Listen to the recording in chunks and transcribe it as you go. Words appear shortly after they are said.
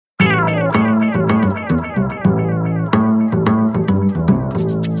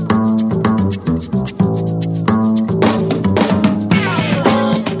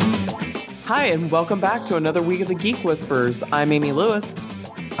Hi, and welcome back to another week of the Geek Whispers. I'm Amy Lewis.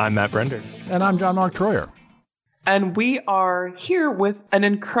 I'm Matt Brender. And I'm John Mark Troyer. And we are here with an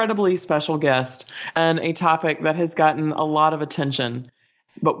incredibly special guest and a topic that has gotten a lot of attention.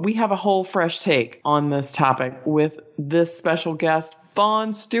 But we have a whole fresh take on this topic with this special guest,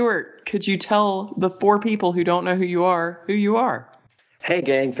 Vaughn Stewart. Could you tell the four people who don't know who you are? Hey,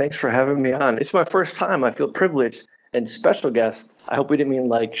 gang. Thanks for having me on. It's my first time. I feel privileged. And special guest, I hope we didn't mean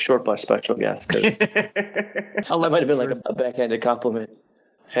like short bus special guest. That might have been like a backhanded compliment.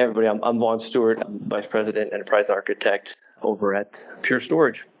 Hey, everybody. I'm Vaughn Stewart. I'm Vice President, Enterprise Architect over at Pure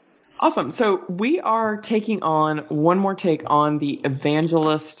Storage. Awesome. So we are taking on one more take on the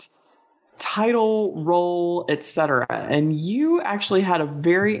Evangelist title, role, etc. And you actually had a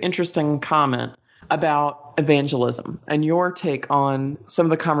very interesting comment about evangelism, and your take on some of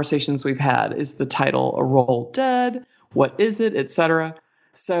the conversations we've had. Is the title a role dead? What is it, etc.?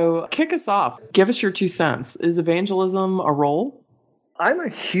 So kick us off. Give us your 2 cents. Is evangelism a role? I'm a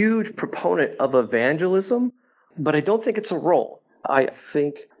huge proponent of evangelism, but I don't think it's a role. I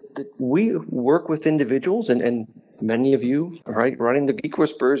think that we work with individuals, and many of you, right, running the Geek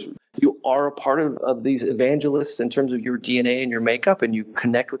Whispers, you are a part of these evangelists in terms of your DNA and your makeup, and you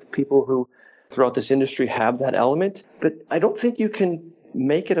connect with people who throughout this industry have that element. But I don't think you can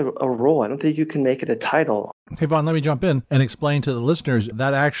make it a role. I don't think you can make it a title. Hey, Vaughn, let me jump in and explain to the listeners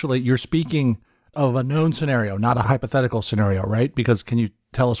that actually you're speaking of a known scenario, not a hypothetical scenario, right? Because can you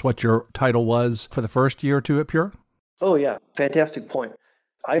tell us what your title was for the first year or two at Pure? Oh, yeah. Fantastic point.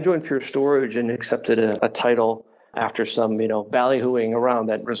 I joined Pure Storage and accepted a title after some, ballyhooing around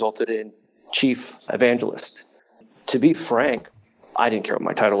that resulted in Chief Evangelist. To be frank, I didn't care what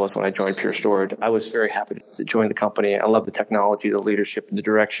my title was when I joined Pure Storage. I was very happy to join the company. I love the technology, the leadership, and the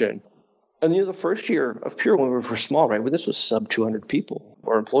direction. And the first year of Pure, when we were small, right, this was sub 200 people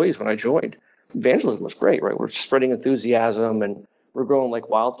or employees when I joined. Evangelism was great, right? We're spreading enthusiasm and we're growing like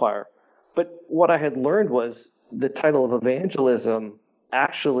wildfire. But what I had learned was the title of evangelism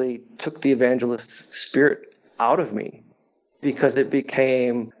actually took the evangelist spirit out of me because it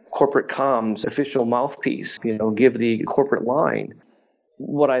became corporate comms, official mouthpiece, give the corporate line.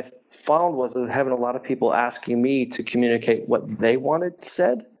 What I found was having a lot of people asking me to communicate what they wanted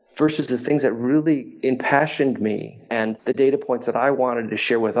said versus the things that really impassioned me and the data points that I wanted to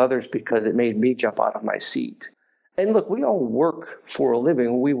share with others because it made me jump out of my seat. And look, we all work for a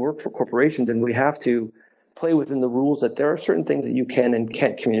living. We work for corporations, and we have to play within the rules that there are certain things that you can and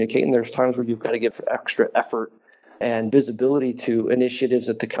can't communicate, and there's times where you've got to give extra effort and visibility to initiatives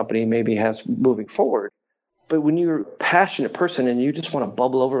that the company maybe has moving forward. But when you're a passionate person and you just want to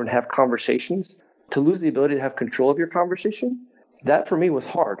bubble over and have conversations, to lose the ability to have control of your conversation, that for me was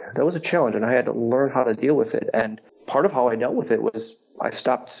hard. That was a challenge, and I had to learn how to deal with it. And part of how I dealt with it was I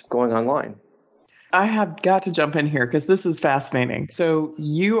stopped going online. I have got to jump in here because this is fascinating. So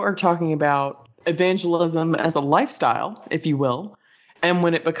you are talking about evangelism as a lifestyle, if you will, and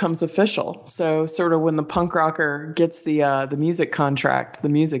when it becomes official. So sort of when the punk rocker gets the music contract, the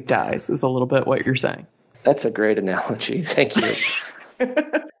music dies, is a little bit what you're saying. That's a great analogy. Thank you.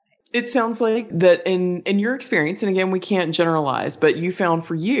 It sounds like that in your experience, and again, we can't generalize, but you found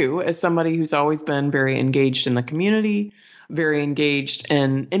for you, as somebody who's always been very engaged in the community, very engaged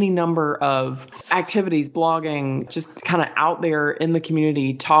in any number of activities, blogging, just kind of out there in the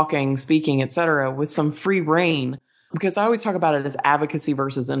community, talking, speaking, et cetera, with some free reign. Because I always talk about it as advocacy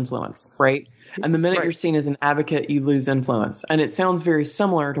versus influence, right? And the minute you're seen as an advocate, you lose influence. And it sounds very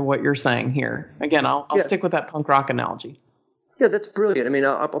similar to what you're saying here. Again, I'll stick with that punk rock analogy. Yeah, that's brilliant. I mean,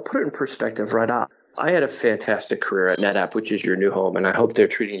 I'll put it in perspective right now. I had a fantastic career at NetApp, which is your new home, and I hope they're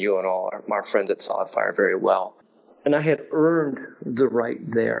treating you and all our friends at SolidFire very well. And I had earned the right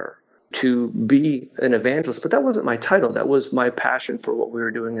there to be an evangelist, but that wasn't my title. That was my passion for what we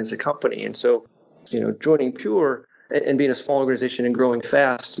were doing as a company. And so, joining Pure and being a small organization and growing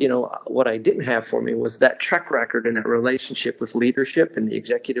fast, what I didn't have for me was that track record and that relationship with leadership and the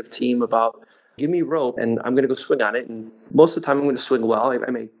executive team about give me rope and I'm going to go swing on it. And most of the time I'm going to swing well.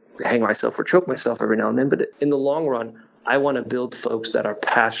 I may hang myself or choke myself every now and then, but in the long run, I want to build folks that are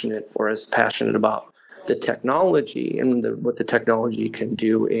passionate or as passionate about the technology and what the technology can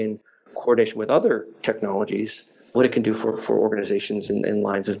do in coordination with other technologies, what it can do for organizations and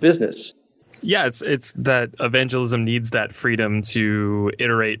lines of business. Yeah, it's that evangelism needs that freedom to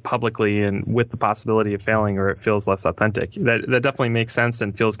iterate publicly and with the possibility of failing, or it feels less authentic. That definitely makes sense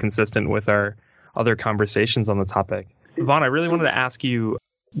and feels consistent with our other conversations on the topic. Vaughn, I really wanted to ask you,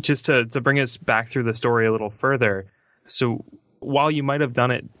 just to bring us back through the story a little further. So while you might have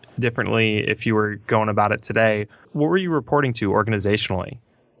done it differently if you were going about it today, what were you reporting to organizationally?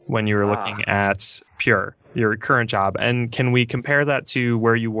 when you were looking at Pure, your current job? And can we compare that to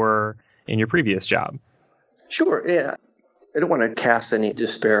where you were in your previous job? Sure. Yeah. I don't want to cast any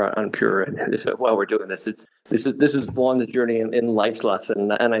despair on Pure while we're doing this. This is Vaughn's journey in life's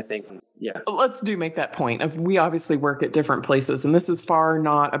lesson, and I think, yeah. Let's make that point. We obviously work at different places, and this is far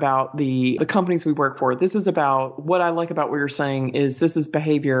not about the companies we work for. This is about what I like about what you're saying is this is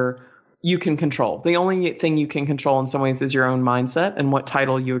behavior you can control. The only thing you can control in some ways is your own mindset and what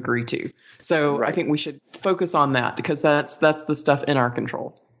title you agree to. So right. I think we should focus on that because that's the stuff in our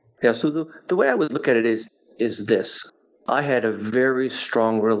control. Yeah. So the way I would look at it is this. I had a very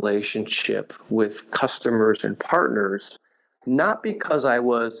strong relationship with customers and partners, not because I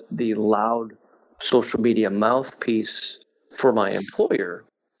was the loud social media mouthpiece for my employer.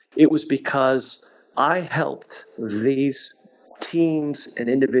 It was because I helped these teams and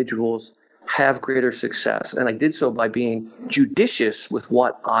individuals have greater success. And I did so by being judicious with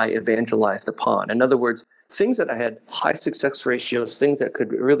what I evangelized upon. In other words, things that I had high success ratios, things that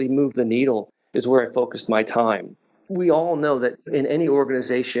could really move the needle is where I focused my time. We all know that in any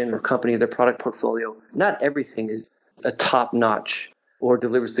organization or company, their product portfolio, not everything is a top-notch or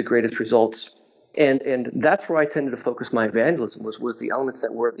delivers the greatest results. And that's where I tended to focus my evangelism was the elements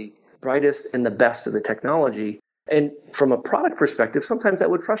that were the brightest and the best of the technology. And from a product perspective, sometimes that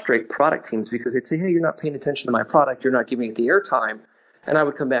would frustrate product teams because they'd say, hey, you're not paying attention to my product. You're not giving it the airtime. And I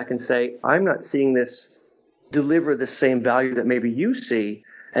would come back and say, I'm not seeing this deliver the same value that maybe you see.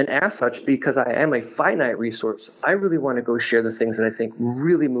 And as such, because I am a finite resource, I really want to go share the things that I think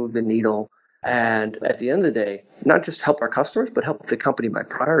really move the needle. And at the end of the day, not just help our customers, but help the company by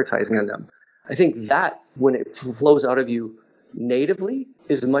prioritizing on them. I think that when it flows out of you natively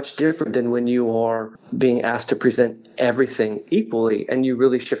is much different than when you are being asked to present everything equally and you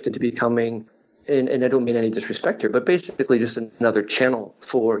really shift into becoming, and I don't mean any disrespect here, but basically just another channel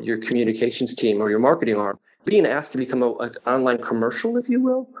for your communications team or your marketing arm. Being asked to become an online commercial, if you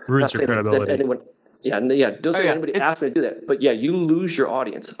will. Ruins your credibility. Doesn't anybody ask me to do that. But yeah, you lose your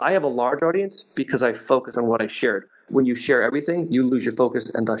audience. I have a large audience because I focus on what I shared. When you share everything, you lose your focus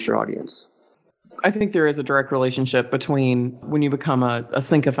and thus your audience. I think there is a direct relationship between when you become a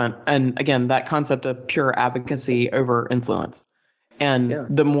sycophant and, again, that concept of pure advocacy over influence. And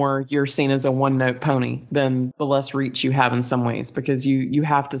the more you're seen as a one-note pony, then the less reach you have in some ways because you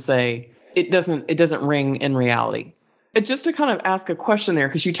have to say, it doesn't ring in reality. Just to kind of ask a question there,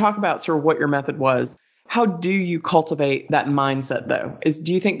 because you talk about sort of what your method was, how do you cultivate that mindset though?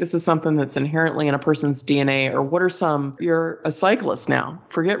 Do you think this is something that's inherently in a person's DNA, or what are you're a cyclist now,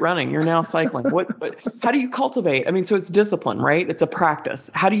 forget running, you're now cycling. How do you cultivate? I mean, so it's discipline, right? It's a practice.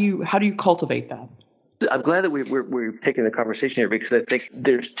 How do you cultivate that? I'm glad that we've taken the conversation here because I think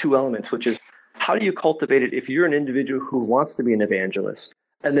there's two elements, which is how do you cultivate it if you're an individual who wants to be an evangelist?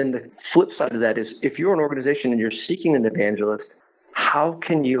 And then the flip side of that is if you're an organization and you're seeking an evangelist, how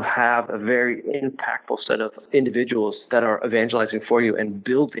can you have a very impactful set of individuals that are evangelizing for you and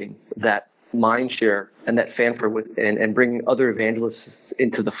building that mind share and that fanfare and bringing other evangelists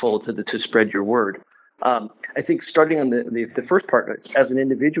into the fold to spread your word? I think starting on the first part, as an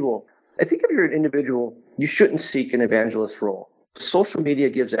individual, I think if you're an individual, you shouldn't seek an evangelist role. Social media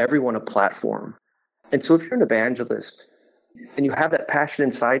gives everyone a platform. And so if you're an evangelist, and you have that passion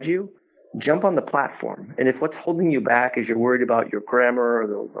inside you, jump on the platform. And if what's holding you back is you're worried about your grammar or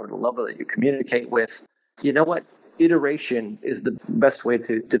the level that you communicate with, you know what? Iteration is the best way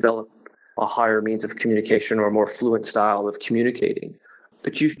to develop a higher means of communication or a more fluent style of communicating.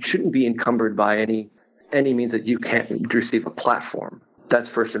 But you shouldn't be encumbered by any means that you can't receive a platform. That's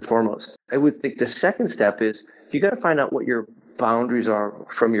first and foremost. I would think the second step is you got to find out what your boundaries are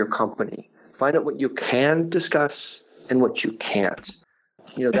from your company. Find out what you can discuss and what you can't.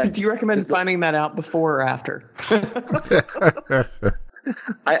 Do you recommend finding that out before or after?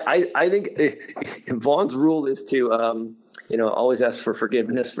 I think Vaughn's rule is to always ask for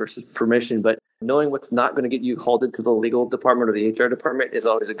forgiveness versus permission, but knowing what's not going to get you hauled into the legal department or the HR department is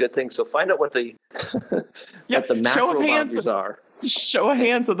always a good thing. So find out what the macro boundaries are. Show of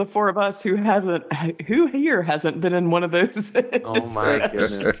hands of the four of us who here hasn't been in one of those. Oh my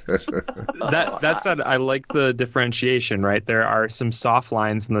goodness. That said, I like the differentiation, right? There are some soft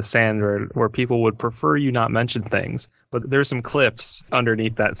lines in the sand where people would prefer you not mention things, but there's some cliffs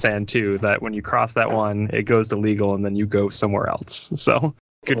underneath that sand too, that when you cross that one, it goes to legal and then you go somewhere else. So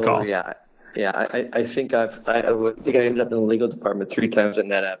good call. Yeah. I think I ended up in the legal department 3 times in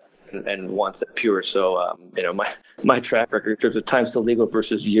that app. And once at Pure. So, my track record in terms of times to legal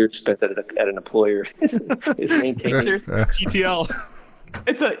versus years spent at an employer is maintained. There's TTL.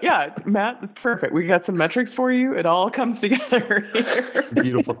 Matt, it's perfect. We got some metrics for you. It all comes together here. It's a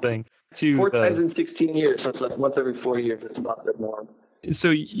beautiful thing. Four times in 16 years, so it's like once every 4 years. It's about the norm. So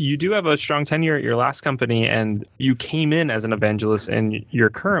you do have a strong tenure at your last company, and you came in as an evangelist in your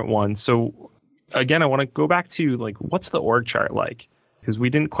current one. So again, I want to go back to like, what's the org chart like? Because we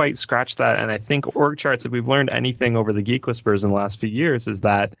didn't quite scratch that. And I think org charts, if we've learned anything over the Geek Whispers in the last few years, is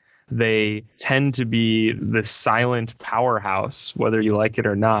that they tend to be the silent powerhouse, whether you like it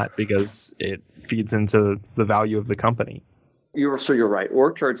or not, because it feeds into the value of the company. You're right.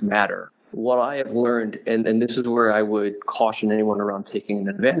 Org charts matter. What I have learned, and this is where I would caution anyone around taking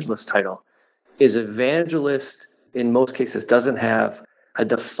an evangelist title, is evangelist in most cases doesn't have a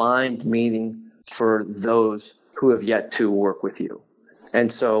defined meaning for those who have yet to work with you.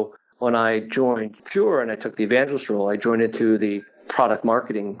 And so when I joined Pure and I took the evangelist role, I joined into the product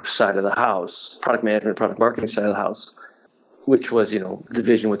marketing side of the house, product management, product marketing side of the house, which was,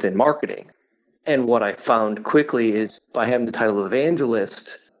 division within marketing. And what I found quickly is by having the title of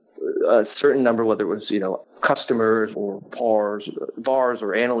evangelist, a certain number, whether it was, customers or VARs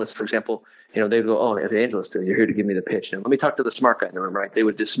or analysts, for example, they'd go, "Oh, evangelist, you're here to give me the pitch. Now, let me talk to the smart guy in the room," right? They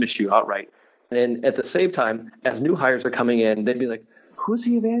would dismiss you outright. And at the same time, as new hires are coming in, they'd be like, "Who's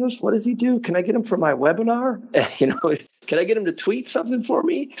the evangelist? What does he do? Can I get him for my webinar? Can I get him to tweet something for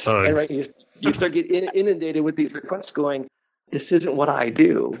me?" And right, you start getting inundated with these requests going, "This isn't what I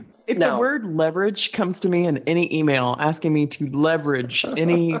do." If the word leverage comes to me in any email asking me to leverage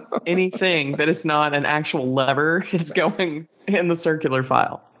anything that is not an actual lever, it's going in the circular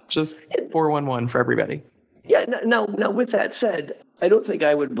file. Just 411 for everybody. Yeah. Now, with that said, I don't think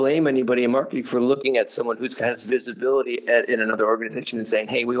I would blame anybody in marketing for looking at someone who has visibility in another organization and saying,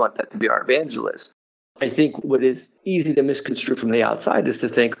 "Hey, we want that to be our evangelist." I think what is easy to misconstrue from the outside is to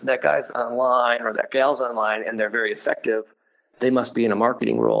think that guy's online or that gal's online and they're very effective. They must be in a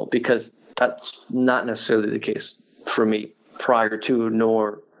marketing role, because that's not necessarily the case for me prior to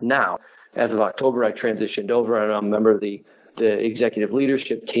nor now. As of October, I transitioned over and I'm a member of the executive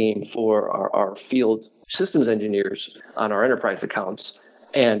leadership team for our field systems engineers on our enterprise accounts.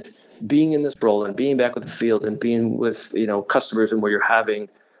 And being in this role and being back with the field and being with customers and where you're having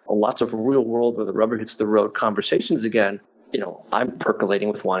lots of real world where the rubber hits the road conversations again, I'm percolating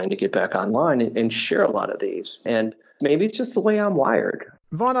with wanting to get back online and share a lot of these. And maybe it's just the way I'm wired.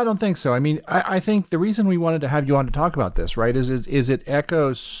 Vaughn, I don't think so. I mean, I think the reason we wanted to have you on to talk about this, right, is it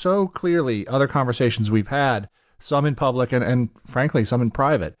echoes so clearly other conversations we've had, some in public and frankly, some in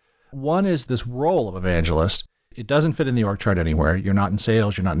private. One is this role of evangelist. It doesn't fit in the org chart anywhere. You're not in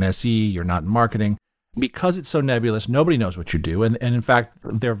sales, you're not in SE, you're not in marketing. Because it's so nebulous, nobody knows what you do. And in fact,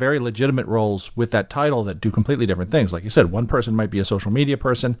 there are very legitimate roles with that title that do completely different things. Like you said, one person might be a social media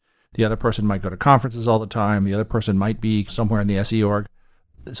person. The other person might go to conferences all the time. The other person might be somewhere in the SE org.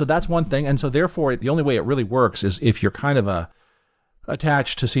 So that's one thing. And so therefore, the only way it really works is if you're kind of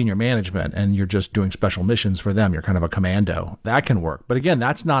attached to senior management and you're just doing special missions for them. You're kind of a commando. That can work. But again,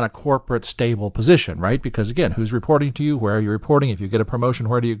 that's not a corporate stable position, right? Because again, who's reporting to you? Where are you reporting? If you get a promotion,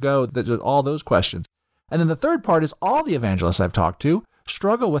 where do you go? There's all those questions. And then the third part is all the evangelists I've talked to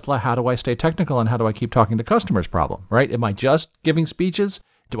struggle with how do I stay technical and how do I keep talking to customers problem, right? Am I just giving speeches?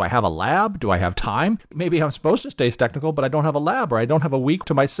 Do I have a lab? Do I have time? Maybe I'm supposed to stay technical, but I don't have a lab or I don't have a week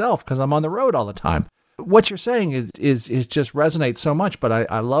to myself because I'm on the road all the time. What you're saying is just resonates so much, but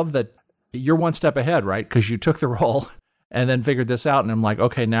I love that you're one step ahead, right? Because you took the role and then figured this out, and I'm like,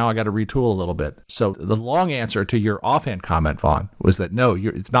 okay, now I got to retool a little bit. So the long answer to your offhand comment, Vaughn, was that no,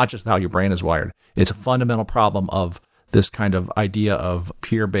 it's not just how your brain is wired. It's a fundamental problem of this kind of idea of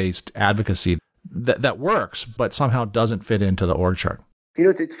peer-based advocacy that works, but somehow doesn't fit into the org chart.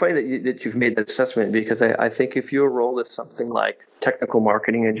 It's funny that you've made that assessment, because I think if your role is something like technical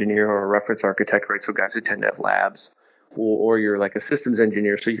marketing engineer or a reference architect, right, so guys who tend to have labs, or you're like a systems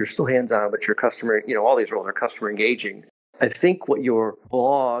engineer, so you're still hands-on, but you're customer, all these roles are customer engaging. I think what your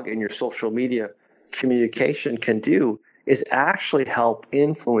blog and your social media communication can do is actually help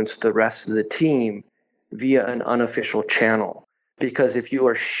influence the rest of the team via an unofficial channel. Because if you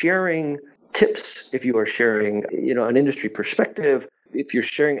are sharing tips, if you are sharing, an industry perspective, if you're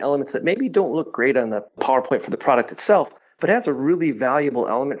sharing elements that maybe don't look great on the PowerPoint for the product itself, but has a really valuable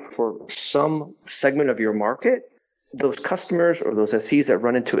element for some segment of your market, those customers or those SEs that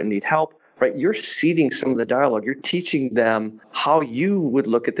run into it and need help, right? You're seeding some of the dialogue. You're teaching them how you would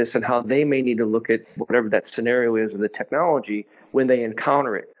look at this and how they may need to look at whatever that scenario is of the technology when they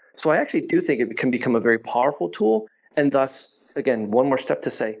encounter it. So I actually do think it can become a very powerful tool. And thus, again, one more step to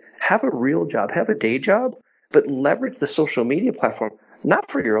say, have a real job, have a day job, but leverage the social media platform,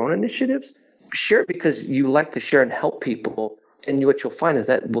 not for your own initiatives. Share it because you like to share and help people And what you'll find is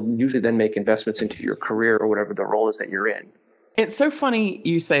that will usually then make investments into your career or whatever the role is that you're in. It's so funny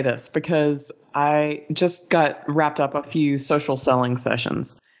you say this because I just got wrapped up a few social selling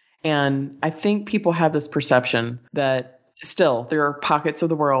sessions. And I think people have this perception that still there are pockets of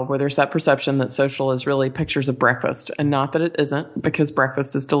the world where there's that perception that social is really pictures of breakfast. And not that it isn't, because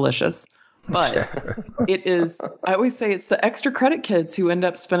breakfast is delicious. But it is, I always say it's the extra credit kids who end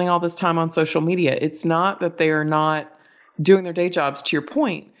up spending all this time on social media. It's not that they are not doing their day jobs, to your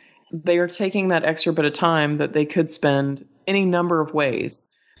point. They are taking that extra bit of time that they could spend any number of ways,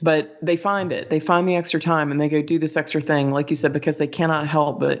 but they find it. They find the extra time and they go do this extra thing, like you said, because they cannot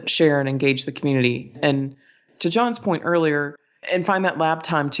help but share and engage the community. And to John's point earlier, and find that lab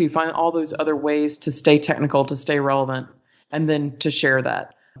time too, find all those other ways to stay technical, to stay relevant, and then to share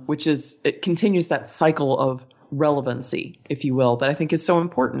that, which is, it continues that cycle of relevancy, if you will, that I think is so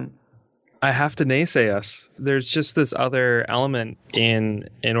important. I have to naysay us. There's just this other element in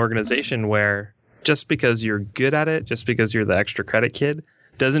an organization where just because you're good at it, just because you're the extra credit kid,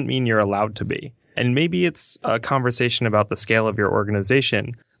 doesn't mean you're allowed to be. And maybe it's a conversation about the scale of your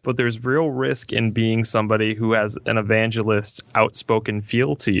organization, but there's real risk in being somebody who has an evangelist, outspoken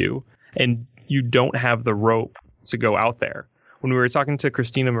feel to you, and you don't have the rope to go out there. When we were talking to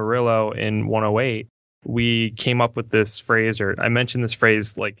Christina Murillo in 108, we came up with this phrase, or I mentioned this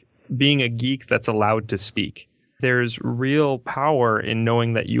phrase, like being a geek that's allowed to speak. There's real power in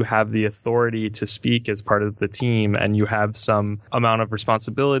knowing that you have the authority to speak as part of the team and you have some amount of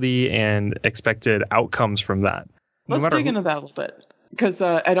responsibility and expected outcomes from that. Let's dig into that a little bit, because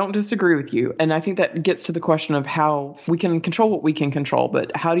I don't disagree with you. And I think that gets to the question of how we can control what we can control,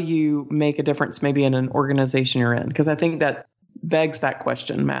 but how do you make a difference maybe in an organization you're in? Because I think that begs that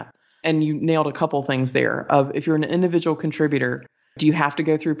question, Matt. And you nailed a couple things there of if you're an individual contributor, do you have to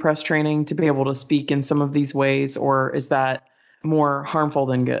go through press training to be able to speak in some of these ways, or is that more harmful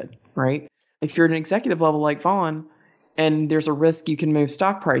than good, right? If you're at an executive level like Vaughn and there's a risk you can move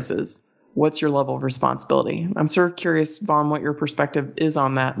stock prices, what's your level of responsibility? I'm sort of curious, Vaughn, what your perspective is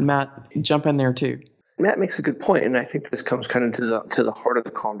on that. Matt, jump in there too. Matt makes a good point, and I think this comes kind of to the heart of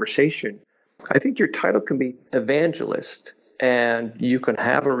the conversation. I think your title can be evangelist, and you can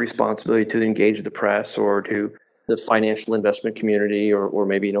have a responsibility to engage the press or to the financial investment community, or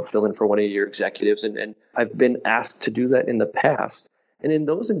maybe, fill in for one of your executives. And I've been asked to do that in the past. And in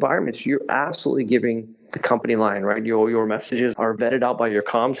those environments, you're absolutely giving the company line, right? Your messages are vetted out by your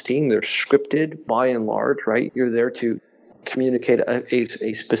comms team. They're scripted by and large, right? You're there to communicate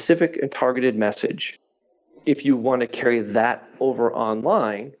a specific and targeted message. If you want to carry that over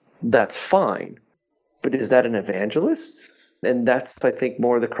online, that's fine. But is that an evangelist? And that's, I think,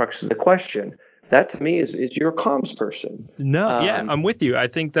 more the crux of the question. That to me is you're a comms person. No, yeah, I'm with you. I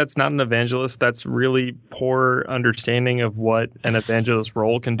think that's not an evangelist. That's really poor understanding of what an evangelist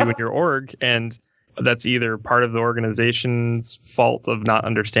role can do in your org. And that's either part of the organization's fault of not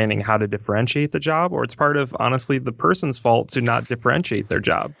understanding how to differentiate the job, or it's part of, honestly, the person's fault to not differentiate their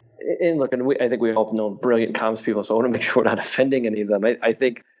job. And look, I think we all know brilliant comms people, so I want to make sure we're not offending any of them. I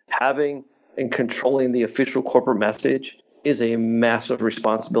think having and controlling the official corporate message is a massive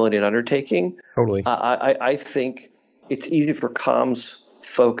responsibility and undertaking. Totally. I think it's easy for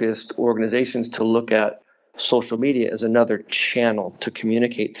comms-focused organizations to look at social media as another channel to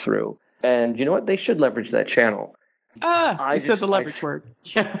communicate through. And you know what? They should leverage that channel. You said the leverage word.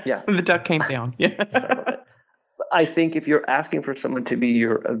 Yeah. The duck came down. Yeah. I think if you're asking for someone to be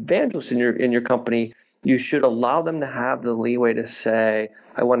your evangelist in your company, you should allow them to have the leeway to say,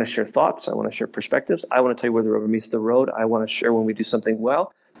 I want to share thoughts. I want to share perspectives. I want to tell you where the rubber meets the road. I want to share when we do something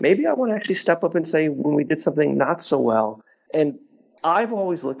well. Maybe I want to actually step up and say when we did something not so well. And I've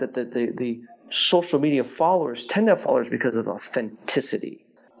always looked at the social media followers tend to have followers because of authenticity.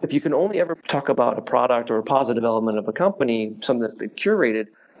 If you can only ever talk about a product or a positive element of a company, something that's been curated,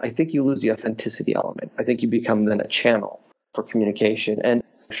 I think you lose the authenticity element. I think you become then a channel for communication. And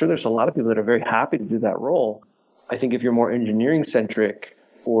I'm sure there's a lot of people that are very happy to do that role. I think if you're more engineering centric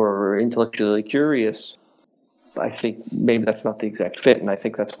or intellectually curious, I think maybe that's not the exact fit. And I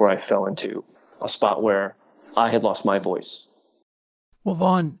think that's where I fell into a spot where I had lost my voice. Well,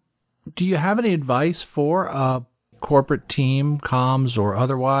 Vaughn, do you have any advice for a corporate team, comms or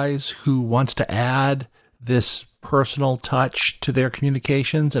otherwise, who wants to add this personal touch to their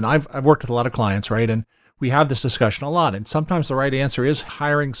communications? And I've worked with a lot of clients, right? And we have this discussion a lot. And sometimes the right answer is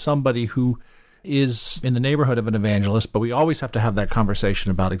hiring somebody who is in the neighborhood of an evangelist, but we always have to have that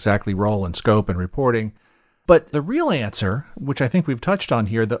conversation about exactly role and scope and reporting. But the real answer, which I think we've touched on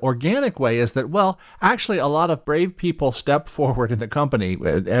here, the organic way is that, well, actually a lot of brave people step forward in the company,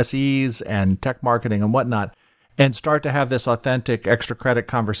 SEs and tech marketing and whatnot, and start to have this authentic extra credit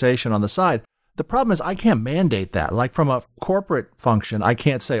conversation on the side. The problem is I can't mandate that. Like from a corporate function, I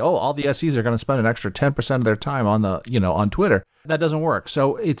can't say, oh, all the SEs are going to spend an extra 10% of their time on on Twitter. That doesn't work.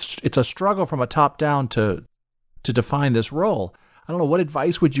 So it's a struggle from a top down to define this role. I don't know, what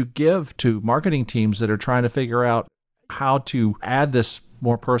advice would you give to marketing teams that are trying to figure out how to add this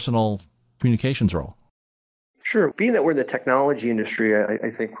more personal communications role? Sure. Being that we're in the technology industry,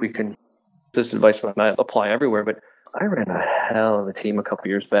 I think we can, this advice might not apply everywhere, but I ran a hell of a team a couple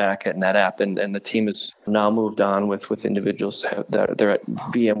years back at NetApp, and the team has now moved on with individuals that they're at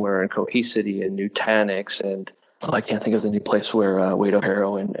VMware and Cohesity and Nutanix, and I can't think of the new place where Wade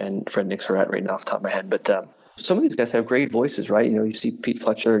O'Hara and Fred Nix are at right now off the top of my head, but some of these guys have great voices, right? You see Pete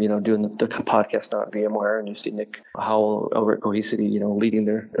Fletcher, doing the podcast now at VMware, and you see Nick Howell over at Cohesity, leading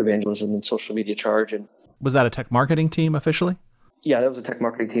their evangelism and social media charge. And was that a tech marketing team officially? Yeah, that was a tech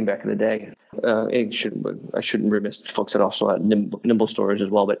marketing team back in the day. I shouldn't remiss folks that also had Nimble Storage as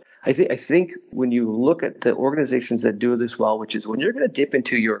well. But I think when you look at the organizations that do this well, which is when you're going to dip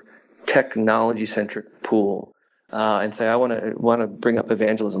into your technology-centric pool and say, I want to bring up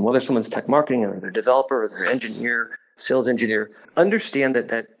evangelism, whether someone's tech marketing or they're developer or they're engineer, sales engineer, understand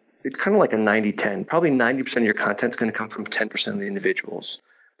that it's kind of like a 90-10. Probably 90% of your content is going to come from 10% of the individuals.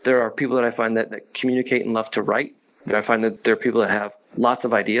 There are people that I find that communicate and love to write. I find that there are people that have lots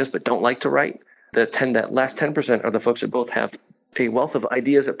of ideas but don't like to write. That last 10% are the folks that both have a wealth of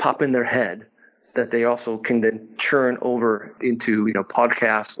ideas that pop in their head that they also can then churn over into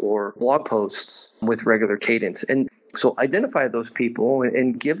podcasts or blog posts with regular cadence. And so identify those people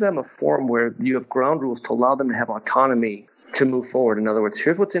and give them a forum where you have ground rules to allow them to have autonomy to move forward. In other words,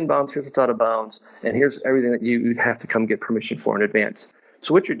 here's what's in bounds, here's what's out of bounds, and here's everything that you'd have to come get permission for in advance.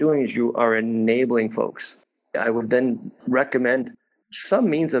 So what you're doing is you are enabling folks. I would then recommend some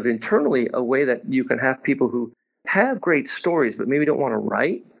means of internally a way that you can have people who have great stories but maybe don't want to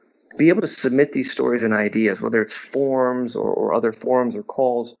write, be able to submit these stories and ideas, whether it's forums or other forums or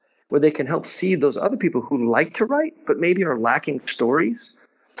calls, where they can help seed those other people who like to write but maybe are lacking stories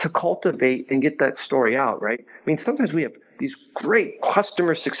to cultivate and get that story out, right? I mean, sometimes we have these great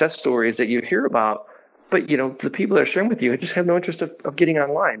customer success stories that you hear about, but the people that are sharing with you just have no interest of getting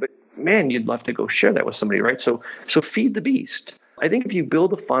online. But man, you'd love to go share that with somebody, right? So feed the beast. I think if you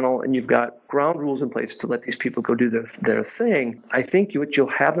build a funnel and you've got ground rules in place to let these people go do their thing, I think what you'll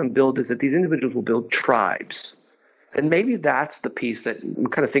have them build is that these individuals will build tribes. And maybe that's the piece that I'm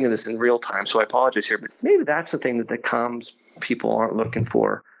kind of thinking this in real time, so I apologize here, but maybe that's the thing that the comms people aren't looking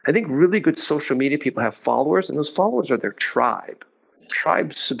for. I think really good social media people have followers, and those followers are their tribe.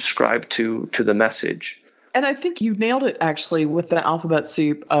 Tribes subscribe to the message. And I think you nailed it, actually, with the alphabet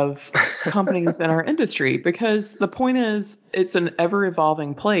soup of companies in our industry, because the point is it's an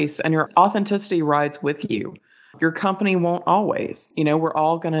ever-evolving place and your authenticity rides with you. Your company won't always. We're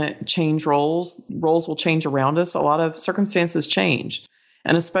all going to change roles. Roles will change around us. A lot of circumstances change.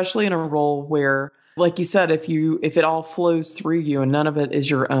 And especially in a role where, like you said, if it all flows through you and none of it is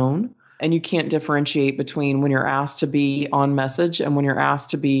your own, and you can't differentiate between when you're asked to be on message and when you're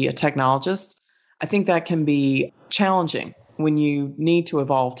asked to be a technologist, I think that can be challenging when you need to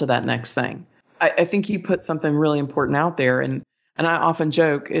evolve to that next thing. I think you put something really important out there, and I often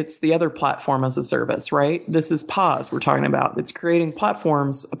joke, it's the other platform as a service, right? This is POS we're talking about. It's creating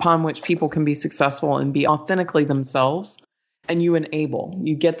platforms upon which people can be successful and be authentically themselves, and you enable.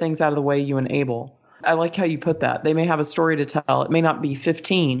 You get things out of the way, you enable. I like how you put that. They may have a story to tell. It may not be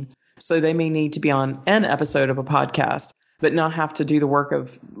 15, so they may need to be on an episode of a podcast, but not have to do the work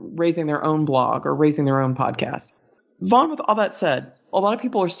of raising their own blog or raising their own podcast. Vaughn, with all that said, a lot of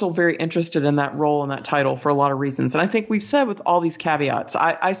people are still very interested in that role and that title for a lot of reasons. And I think we've said with all these caveats,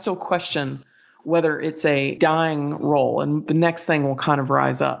 I still question whether it's a dying role and the next thing will kind of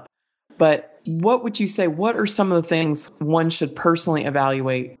rise up. But what would you say, what are some of the things one should personally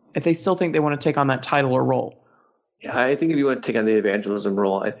evaluate if they still think they want to take on that title or role? Yeah, I think if you want to take on the evangelism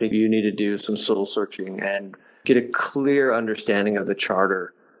role, I think you need to do some soul searching and get a clear understanding of the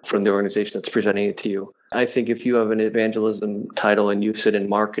charter from the organization that's presenting it to you. I think if you have an evangelism title and you sit in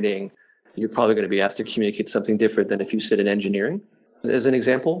marketing, you're probably going to be asked to communicate something different than if you sit in engineering. As an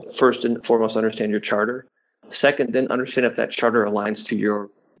example, first and foremost, understand your charter. Second, then understand if that charter aligns to your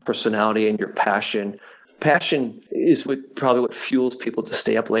personality and your passion. Passion is probably what fuels people to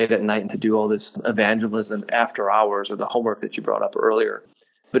stay up late at night and to do all this evangelism after hours or the homework that you brought up earlier.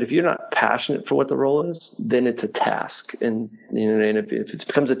 But if you're not passionate for what the role is, then it's a task. And if it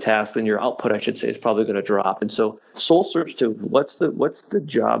becomes a task, then your output, I should say, is probably going to drop. And so soul search to what's the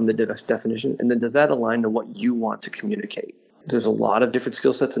job and the definition, and then does that align to what you want to communicate? There's a lot of different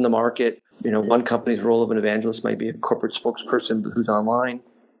skill sets in the market. one company's role of an evangelist might be a corporate spokesperson who's online.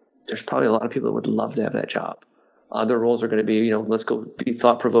 There's probably a lot of people that would love to have that job. Other roles are going to be, let's go be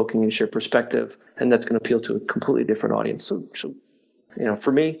thought-provoking and share perspective, and that's going to appeal to a completely different audience. So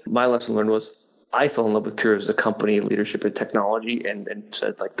for me, my lesson learned was I fell in love with Pure as a company, leadership, and technology, and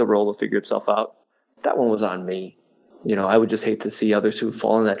said, like, the role will figure itself out. That one was on me. I would just hate to see others who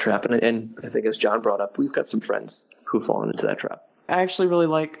fall in that trap. And I think, as John brought up, we've got some friends who've fallen into that trap. I actually really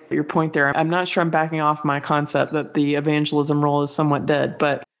like your point there. I'm not sure I'm backing off my concept that the evangelism role is somewhat dead,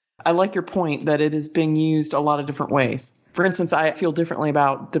 but I like your point that it is being used a lot of different ways. For instance, I feel differently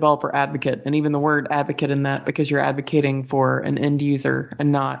about developer advocate, and even the word advocate in that, because you're advocating for an end user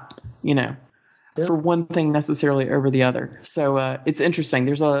and not, for one thing necessarily over the other. So it's interesting.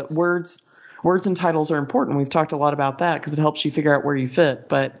 There's words and titles are important. We've talked a lot about that because it helps you figure out where you fit,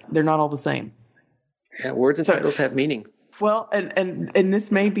 but they're not all the same. Yeah, words and titles have meaning. Well, and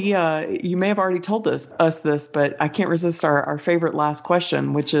this may be, you may have already told us this, but I can't resist our favorite last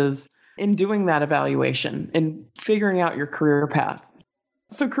question, which is, in doing that evaluation and figuring out your career path.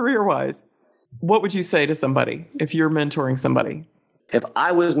 So career-wise, what would you say to somebody if you're mentoring somebody? If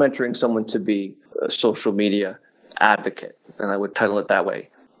I was mentoring someone to be a social media advocate, and I would title it that way,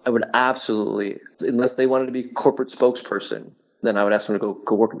 I would absolutely, unless they wanted to be corporate spokesperson, then I would ask them to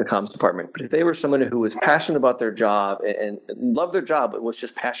go work in the comms department. But if they were someone who was passionate about their job and loved their job, but was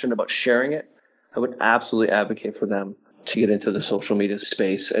just passionate about sharing it, I would absolutely advocate for them to get into the social media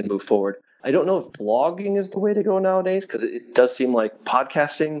space and move forward. I don't know if blogging is the way to go nowadays, because it does seem like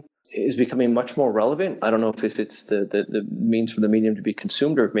podcasting is becoming much more relevant. I don't know if it's the means for the medium to be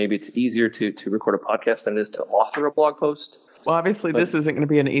consumed, or if maybe it's easier to record a podcast than it is to author a blog post. Well, obviously, this isn't going to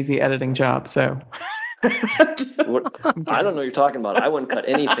be an easy editing job, so... I don't know what you're talking about. I wouldn't cut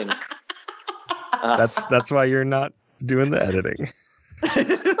anything. That's why you're not doing the editing.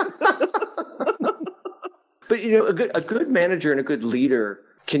 But a good manager and a good leader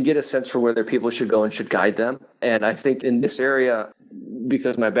can get a sense for where their people should go and should guide them. And I think in this area,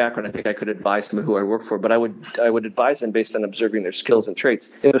 because of my background, I think I could advise them who I work for. But I would advise them based on observing their skills and traits.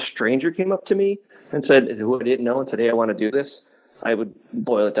 If a stranger came up to me and said, who I didn't know, and said, "Hey, I want to do this," I would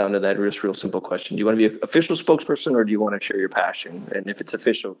boil it down to that real simple question. Do you want to be an official spokesperson, or do you want to share your passion? And if it's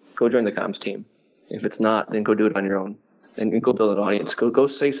official, go join the comms team. If it's not, then go do it on your own and go build an audience. Go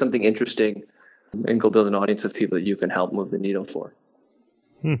say something interesting and go build an audience of people that you can help move the needle for.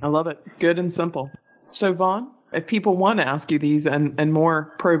 I love it. Good and simple. So, Vaughn, if people want to ask you these and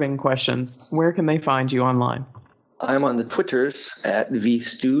more probing questions, where can they find you online? I'm on the Twitters at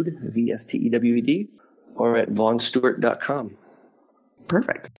vstewed, VSTEWED, or at vaughnstewart.com.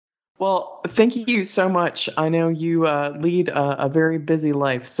 Perfect. Well, thank you so much. I know you lead a very busy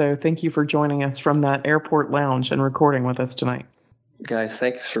life, so thank you for joining us from that airport lounge and recording with us tonight. Guys,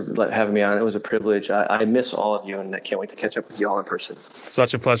 thanks for having me on. It was a privilege. I miss all of you, and I can't wait to catch up with you all in person.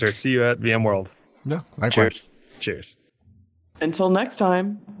 Such a pleasure. See you at VMworld. Yeah, likewise. Cheers. Until next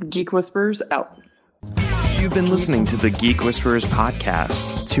time, Geek Whispers out. You've been listening to the Geek Whisperers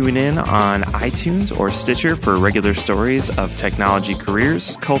podcast. Tune in on iTunes or Stitcher for regular stories of technology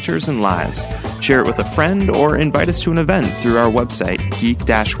careers, cultures, and lives. Share it with a friend or invite us to an event through our website,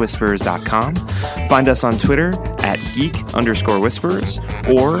 geek-whisperers.com. Find us on Twitter at geek_whisperers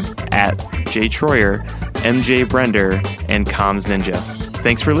or at jtroyer, MJ Brender, and Comms Ninja.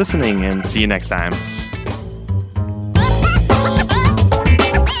 Thanks for listening, and see you next time.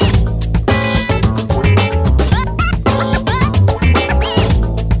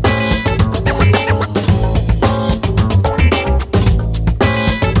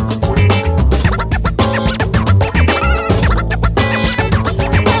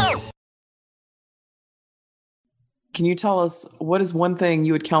 Can you tell us what is one thing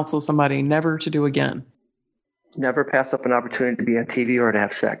you would counsel somebody never to do again? Never pass up an opportunity to be on TV or to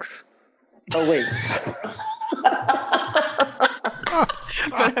have sex. Oh, wait.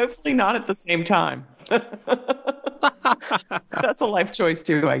 But hopefully not at the same time. That's a life choice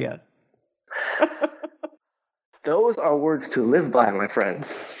too, I guess. Those are words to live by, my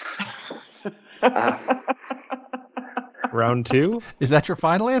friends. Round two? Is that your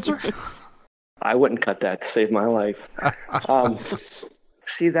final answer? I wouldn't cut that to save my life.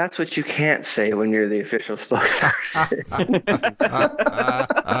 See, that's what you can't say when you're the official spokesperson.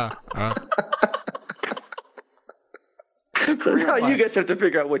 So now you guys have to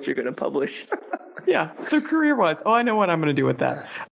figure out what you're going to publish. Yeah. So career-wise, I know what I'm going to do with that.